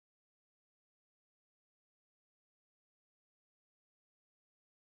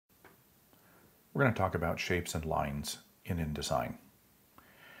we're going to talk about shapes and lines in InDesign.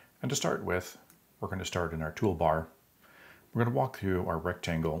 And to start with, we're going to start in our toolbar. We're going to walk through our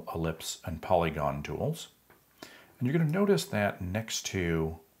rectangle, ellipse, and polygon tools. And you're going to notice that next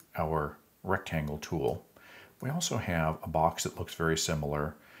to our rectangle tool, we also have a box that looks very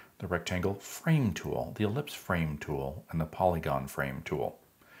similar, the rectangle frame tool, the ellipse frame tool, and the polygon frame tool.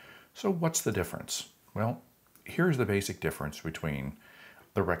 So what's the difference? Well, here's the basic difference between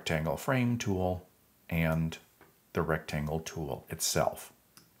the rectangle frame tool and the rectangle tool itself.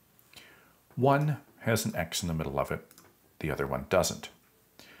 One has an X in the middle of it, the other one doesn't.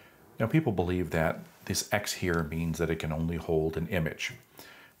 Now people believe that this X here means that it can only hold an image.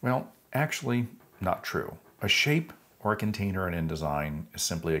 Well, actually not true. A shape or a container in InDesign is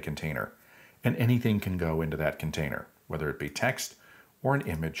simply a container, and anything can go into that container, whether it be text or an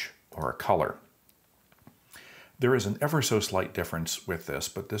image or a color. There is an ever so slight difference with this,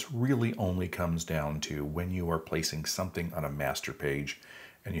 but this really only comes down to when you are placing something on a master page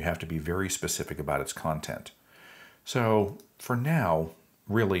and you have to be very specific about its content. So for now,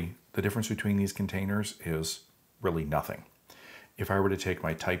 really, the difference between these containers is really nothing. If I were to take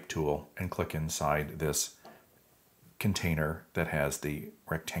my type tool and click inside this container that has the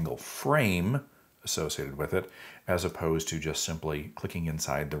rectangle frame associated with it, as opposed to just simply clicking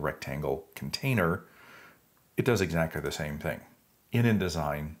inside the rectangle container, it does exactly the same thing. In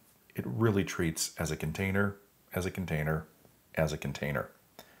InDesign, it really treats as a container, as a container, as a container.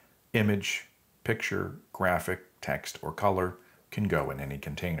 Image, picture, graphic, text, or color can go in any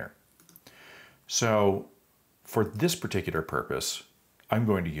container. So for this particular purpose, I'm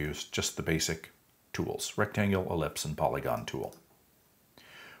going to use just the basic tools, rectangle, ellipse, and polygon tool.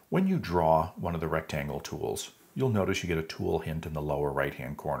 When you draw one of the rectangle tools, you'll notice you get a tool hint in the lower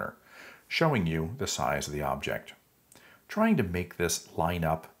right-hand corner, showing you the size of the object. Trying to make this line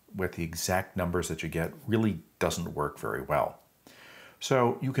up with the exact numbers that you get really doesn't work very well.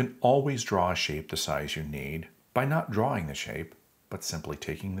 So you can always draw a shape the size you need by not drawing the shape, but simply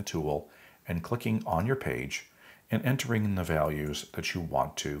taking the tool and clicking on your page and entering in the values that you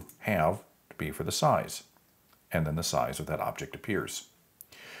want to have to be for the size. And then the size of that object appears.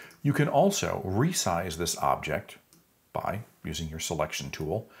 You can also resize this object by using your selection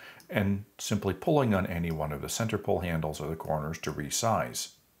tool and simply pulling on any one of the center pull handles or the corners to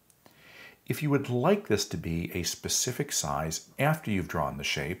resize. If you would like this to be a specific size after you've drawn the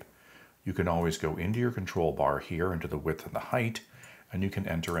shape, you can always go into your control bar here into the width and the height, and you can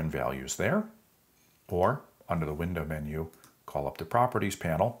enter in values there, or under the window menu, call up the properties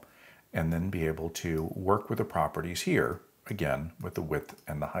panel, and then be able to work with the properties here, again, with the width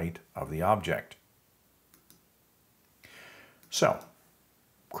and the height of the object. So,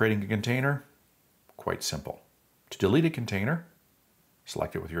 creating a container, quite simple. To delete a container,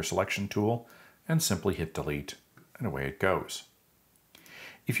 select it with your selection tool and simply hit delete, and away it goes.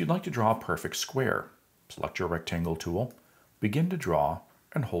 If you'd like to draw a perfect square, select your rectangle tool, begin to draw,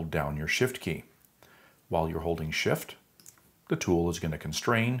 and hold down your shift key. While you're holding shift, the tool is going to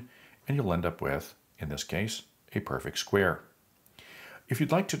constrain, and you'll end up with, in this case, a perfect square. If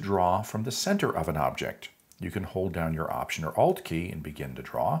you'd like to draw from the center of an object, you can hold down your Option or Alt key and begin to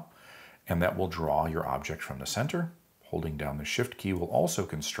draw, and that will draw your object from the center. Holding down the Shift key will also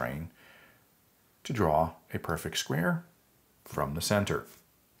constrain to draw a perfect square from the center.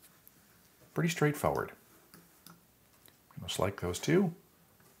 Pretty straightforward. I'm going to select those two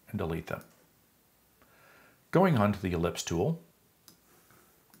and delete them. Going on to the ellipse tool,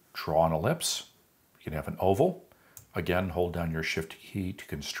 draw an ellipse. You can have an oval. Again, hold down your Shift key to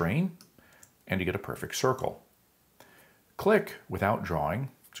constrain, and you get a perfect circle. Click without drawing.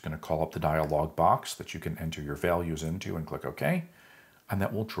 It's going to call up the dialog box that you can enter your values into and click OK, and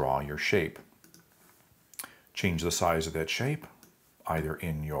that will draw your shape. Change the size of that shape either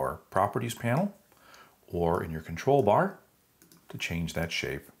in your properties panel or in your control bar to change that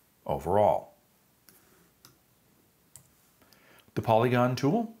shape overall. The polygon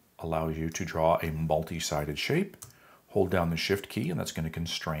tool allows you to draw a multi-sided shape. Hold down the Shift key and that's going to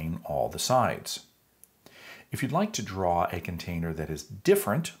constrain all the sides. If you'd like to draw a container that is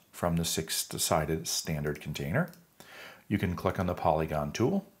different from the six-sided standard container, you can click on the Polygon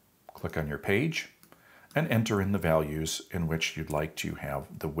tool, click on your page, and enter in the values in which you'd like to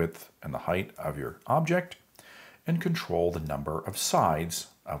have the width and the height of your object, and control the number of sides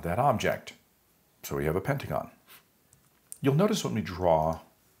of that object. So we have a pentagon. You'll notice when we draw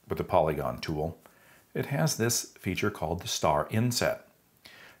with the Polygon tool, it has this feature called the star inset.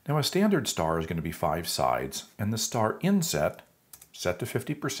 Now a standard star is going to be 5 sides, and the star inset, set to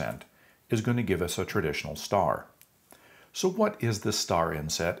 50%, is going to give us a traditional star. So what is the star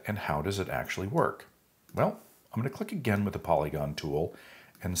inset and how does it actually work? Well, I'm going to click again with the Polygon tool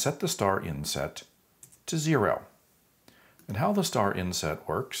and set the star inset to 0. And how the star inset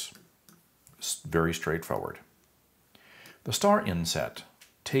works is very straightforward. The star inset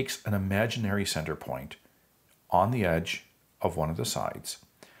takes an imaginary center point on the edge of one of the sides,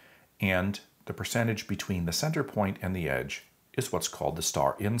 and the percentage between the center point and the edge is what's called the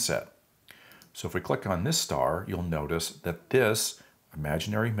star inset. So if we click on this star, you'll notice that this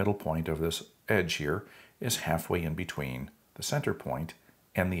imaginary middle point of this edge here is halfway in between the center point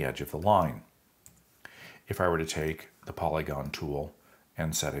and the edge of the line. If I were to take the Polygon tool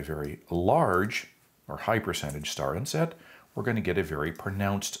and set a very large or high percentage star inset, we're going to get a very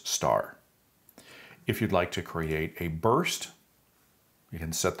pronounced star. If you'd like to create a burst, you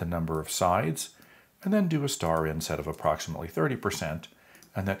can set the number of sides and then do a star inset of approximately 30%,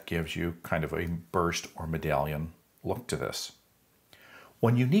 and that gives you kind of a burst or medallion look to this.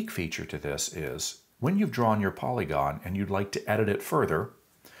 One unique feature to this is when you've drawn your polygon and you'd like to edit it further,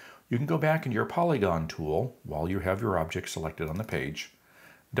 you can go back into your Polygon tool while you have your object selected on the page,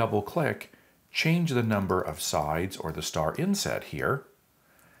 double click, change the number of sides or the star inset here,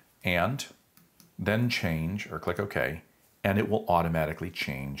 and then change or click OK, and it will automatically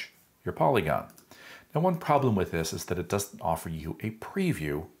change your polygon. Now, one problem with this is that it doesn't offer you a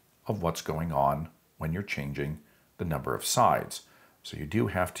preview of what's going on when you're changing the number of sides. So you do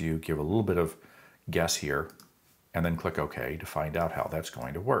have to give a little bit of guess here and then click OK to find out how that's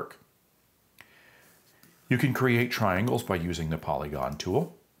going to work. You can create triangles by using the Polygon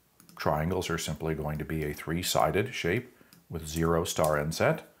tool. Triangles are simply going to be a 3-sided shape with 0 star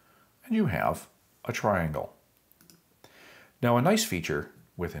inset, and you have a triangle. Now, a nice feature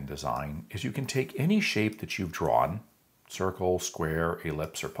with InDesign is you can take any shape that you've drawn, circle, square,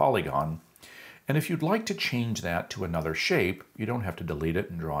 ellipse, or polygon, and if you'd like to change that to another shape, you don't have to delete it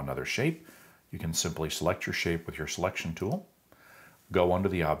and draw another shape. You can simply select your shape with your selection tool, go under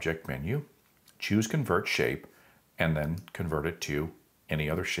the object menu, choose convert shape, and then convert it to any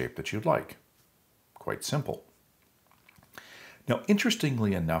other shape that you'd like. Quite simple. Now,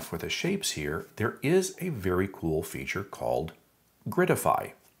 interestingly enough with the shapes here, there is a very cool feature called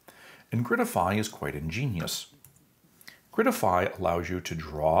Gridify. And Gridify is quite ingenious. Gridify allows you to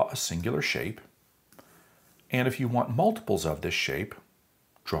draw a singular shape, and if you want multiples of this shape,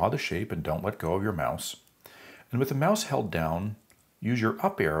 draw the shape and don't let go of your mouse. And with the mouse held down, use your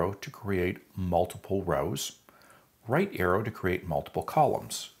up arrow to create multiple rows, right arrow to create multiple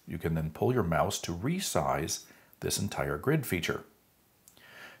columns. You can then pull your mouse to resize this entire grid feature.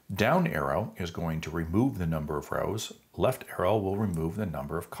 Down arrow is going to remove the number of rows, left arrow will remove the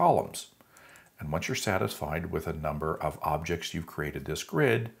number of columns. And once you're satisfied with the number of objects you've created this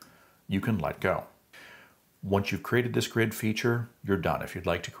grid, you can let go. Once you've created this grid feature, you're done. If you'd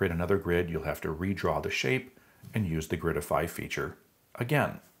like to create another grid, you'll have to redraw the shape and use the Gridify feature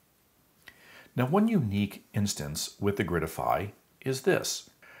again. Now, one unique instance with the Gridify is this.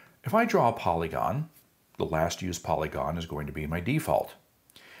 If I draw a polygon, the last used polygon is going to be my default.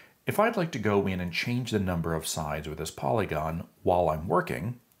 If I'd like to go in and change the number of sides with this polygon while I'm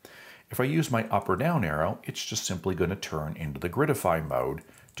working, if I use my up or down arrow, it's just simply going to turn into the Gridify mode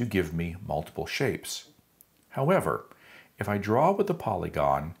to give me multiple shapes. However, if I draw with the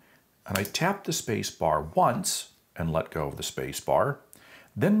polygon and I tap the space bar once and let go of the space bar,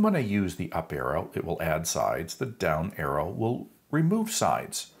 then when I use the up arrow, it will add sides. The down arrow will remove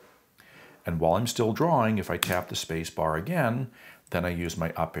sides. And while I'm still drawing, if I tap the space bar again, then I use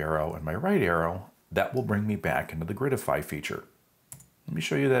my up arrow and my right arrow, that will bring me back into the Gridify feature. Let me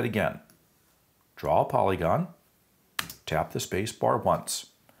show you that again. Draw a polygon, tap the space bar once.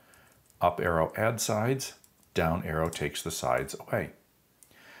 Up arrow adds sides, down arrow takes the sides away.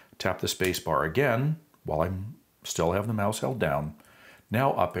 Tap the space bar again while I still have the mouse held down.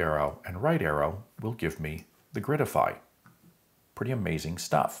 Now up arrow and right arrow will give me the Gridify. Pretty amazing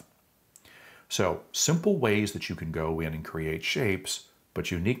stuff. So simple ways that you can go in and create shapes,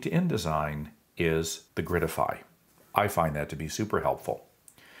 but unique to InDesign is the Gridify. I find that to be super helpful.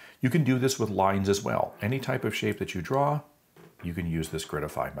 You can do this with lines as well. Any type of shape that you draw, you can use this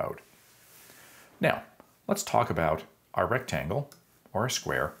Gridify mode. Now, let's talk about our rectangle or a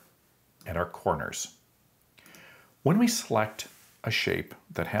square and our corners. When we select a shape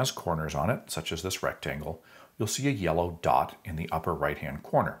that has corners on it, such as this rectangle, you'll see a yellow dot in the upper right-hand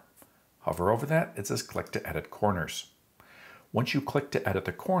corner. Hover over that, it says click to edit corners. Once you click to edit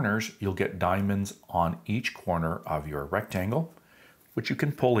the corners, you'll get diamonds on each corner of your rectangle, which you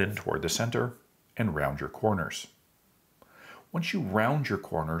can pull in toward the center and round your corners. Once you round your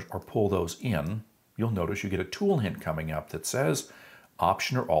corners or pull those in, you'll notice you get a tool hint coming up that says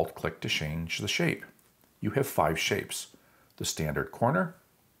Option or Alt click to change the shape. You have 5 shapes: the standard corner,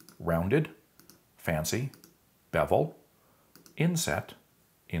 rounded, fancy, bevel, inset,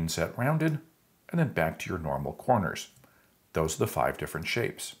 inset rounded, and then back to your normal corners. Those are the 5 different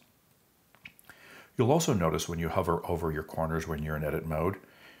shapes. You'll also notice when you hover over your corners when you're in edit mode,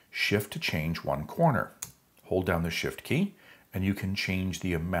 Shift to change one corner. Hold down the Shift key and you can change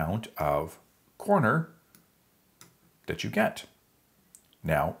the amount of corner that you get.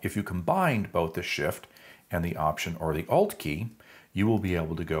 Now, if you combined both the Shift and the Option or the Alt key, you will be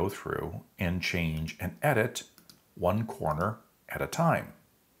able to go through and change and edit one corner at a time.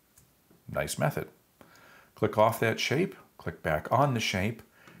 Nice method. Click off that shape, click back on the shape,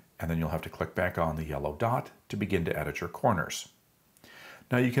 and then you'll have to click back on the yellow dot to begin to edit your corners.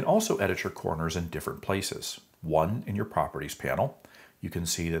 Now you can also edit your corners in different places. One, in your Properties panel, you can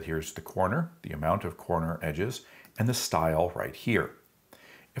see that here's the corner, the amount of corner edges, and the style right here.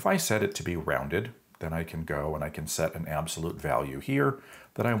 If I set it to be rounded, then I can go and I can set an absolute value here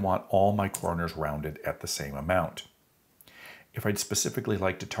that I want all my corners rounded at the same amount. If I'd specifically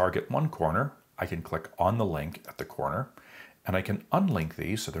like to target one corner, I can click on the link at the corner, and I can unlink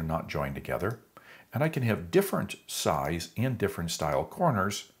these so they're not joined together, and I can have different size and different style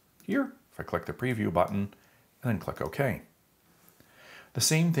corners here if I click the preview button and then click OK. The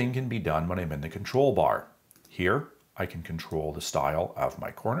same thing can be done when I'm in the control bar. Here I can control the style of my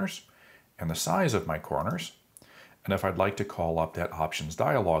corners and the size of my corners, and if I'd like to call up that options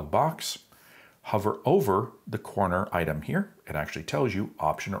dialog box, hover over the corner item here. It actually tells you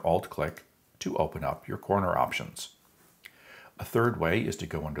Option or Alt click to open up your corner options. A third way is to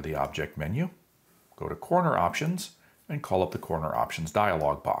go under the Object menu, go to Corner Options, and call up the Corner Options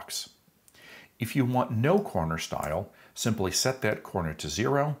dialog box. If you want no corner style, simply set that corner to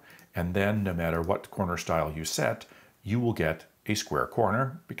 0, and then no matter what corner style you set, you will get a square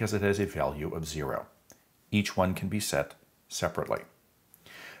corner because it has a value of 0. Each one can be set separately.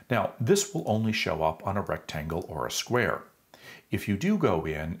 Now, this will only show up on a rectangle or a square. If you do go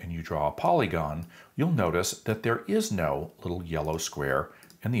in and you draw a polygon, you'll notice that there is no little yellow square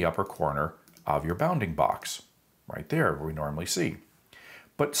in the upper corner of your bounding box, right there where we normally see.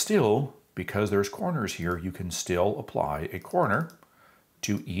 But still, because there's corners here, you can still apply a corner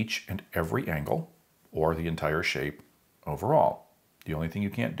to each and every angle or the entire shape overall. The only thing you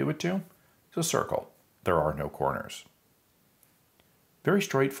can't do it to is a circle. There are no corners. Very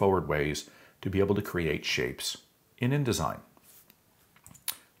straightforward ways to be able to create shapes in InDesign.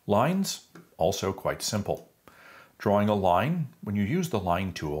 Lines, also quite simple. Drawing a line, when you use the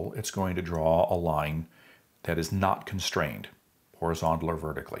line tool, it's going to draw a line that is not constrained, horizontal or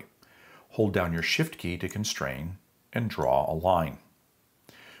vertically. Hold down your Shift key to constrain and draw a line.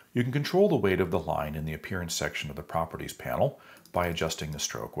 You can control the weight of the line in the Appearance section of the Properties panel by adjusting the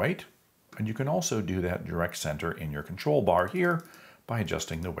stroke weight, and you can also do that direct center in your control bar here by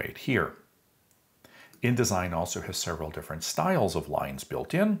adjusting the weight here. InDesign also has several different styles of lines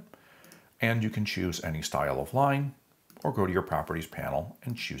built in, and you can choose any style of line or go to your Properties panel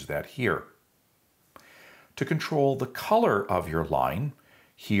and choose that here. To control the color of your line,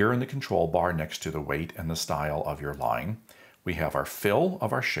 here in the control bar next to the weight and the style of your line, we have our fill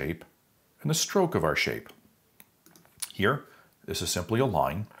of our shape and the stroke of our shape. Here, this is simply a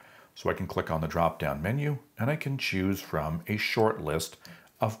line, so I can click on the drop-down menu and I can choose from a short list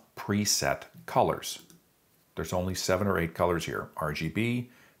of preset colors. There's only 7 or 8 colors here: RGB,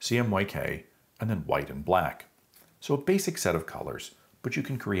 CMYK, and then white and black. So a basic set of colors, but you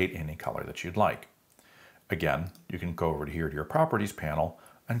can create any color that you'd like. Again, you can go over here to your Properties panel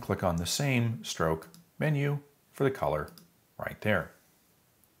and click on the same stroke menu for the color right there.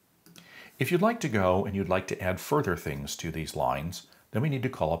 If you'd like to go and you'd like to add further things to these lines, then we need to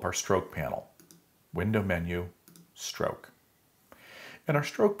call up our stroke panel. Window menu, stroke. In our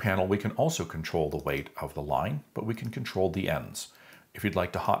stroke panel, we can also control the weight of the line, but we can control the ends. If you'd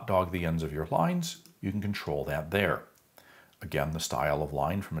like to hot dog the ends of your lines, you can control that there. Again, the style of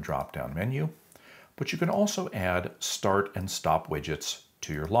line from a drop-down menu, but you can also add start and stop widgets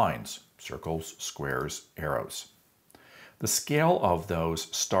to your lines: circles, squares, arrows. The scale of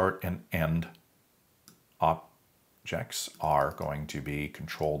those start and end objects are going to be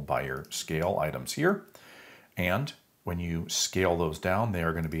controlled by your scale items here, and when you scale those down, they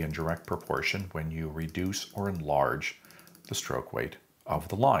are going to be in direct proportion when you reduce or enlarge the stroke weight of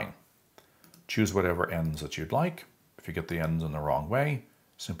the line. Choose whatever ends that you'd like. If you get the ends in the wrong way,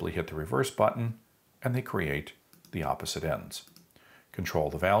 simply hit the reverse button and they create the opposite ends.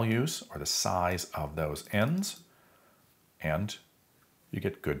 Control the values or the size of those ends and you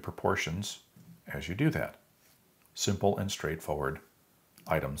get good proportions as you do that. Simple and straightforward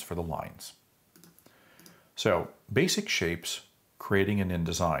items for the lines. So basic shapes, creating in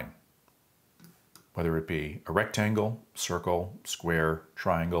InDesign, whether it be a rectangle, circle, square,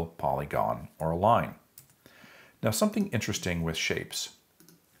 triangle, polygon, or a line. Now something interesting with shapes.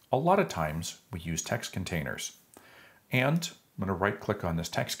 A lot of times we use text containers. And I'm going to right click on this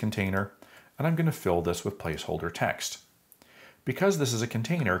text container and I'm going to fill this with placeholder text. Because this is a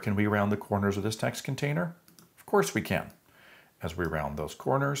container, can we round the corners of this text container? Of course we can. As we round those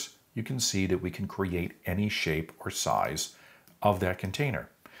corners, you can see that we can create any shape or size of that container.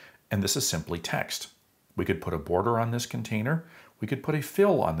 And this is simply text. We could put a border on this container. We could put a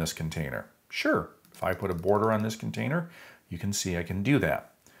fill on this container. Sure, if I put a border on this container, you can see I can do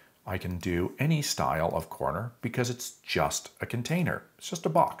that. I can do any style of corner because it's just a container. It's just a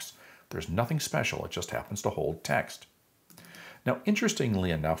box. There's nothing special. It just happens to hold text. Now, interestingly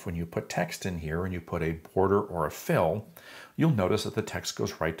enough, when you put text in here and you put a border or a fill, you'll notice that the text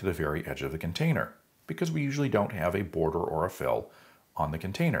goes right to the very edge of the container because we usually don't have a border or a fill on the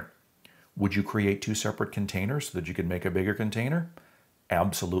container. Would you create two separate containers so that you could make a bigger container?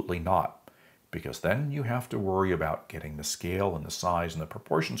 Absolutely not, because then you have to worry about getting the scale and the size and the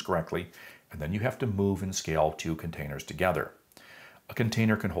proportions correctly, and then you have to move and scale two containers together. A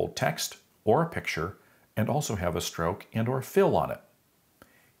container can hold text or a picture and also have a stroke and or fill on it.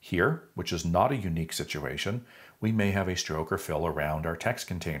 Here, which is not a unique situation, we may have a stroke or fill around our text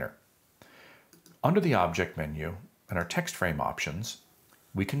container. Under the Object menu and our text frame options,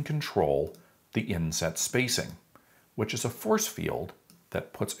 we can control the inset spacing, which is a force field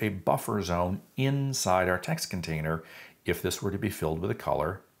that puts a buffer zone inside our text container if this were to be filled with a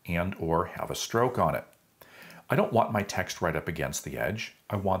color and or have a stroke on it. I don't want my text right up against the edge.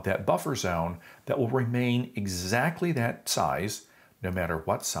 I want that buffer zone that will remain exactly that size no matter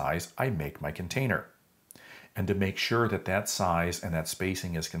what size I make my container. And to make sure that that size and that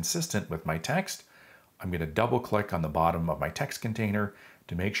spacing is consistent with my text, I'm going to double click on the bottom of my text container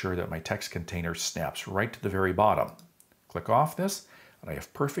to make sure that my text container snaps right to the very bottom. Click off this and I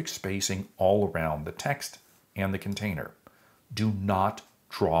have perfect spacing all around the text and the container. Do not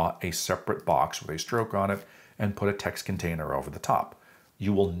draw a separate box with a stroke on it and put a text container over the top.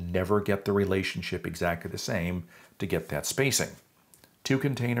 You will never get the relationship exactly the same to get that spacing. Two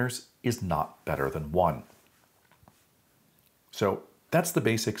containers is not better than one. So that's the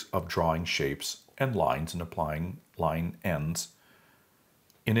basics of drawing shapes and lines and applying line ends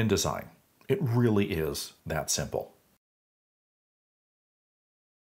in InDesign. It really is that simple.